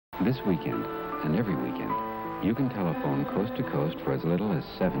This weekend, and every weekend, you can telephone coast to coast for as little as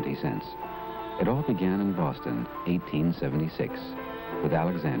 70 cents. It all began in Boston, 1876, with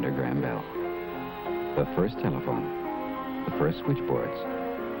Alexander Graham Bell. The first telephone, the first switchboards,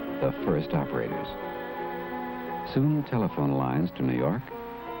 the first operators. Soon telephone lines to New York,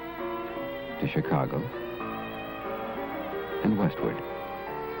 to Chicago, and westward.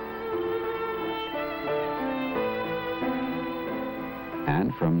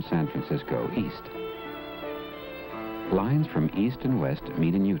 And from San Francisco east. Lines from east and west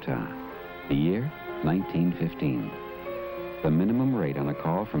meet in Utah. The year, 1915. The minimum rate on a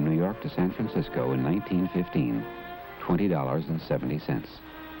call from New York to San Francisco in 1915, $20.70.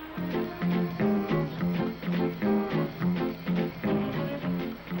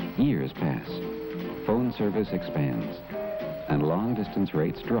 Years pass. Phone service expands, and long-distance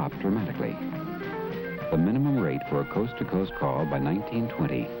rates drop dramatically. The minimum rate for a coast-to-coast call by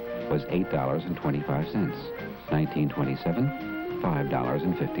 1920 was $8.25. 1927,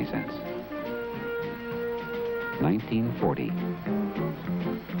 $5.50. 1940,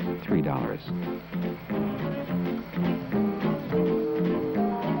 $3.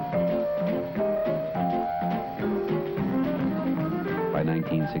 By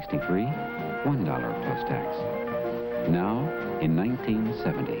 1963, $1 plus tax. Now, in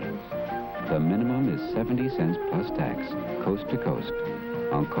 1970, the minimum is 70 cents plus tax, coast to coast,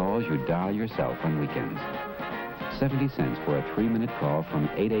 on calls you dial yourself on weekends. 70 cents for a 3-minute call from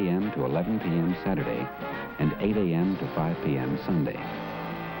 8 a.m. to 11 p.m. Saturday and 8 a.m. to 5 p.m. Sunday.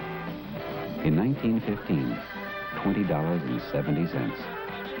 In 1915, $20.70.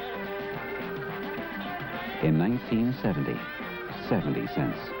 In 1970, 70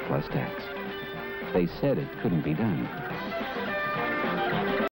 cents plus tax. They said it couldn't be done.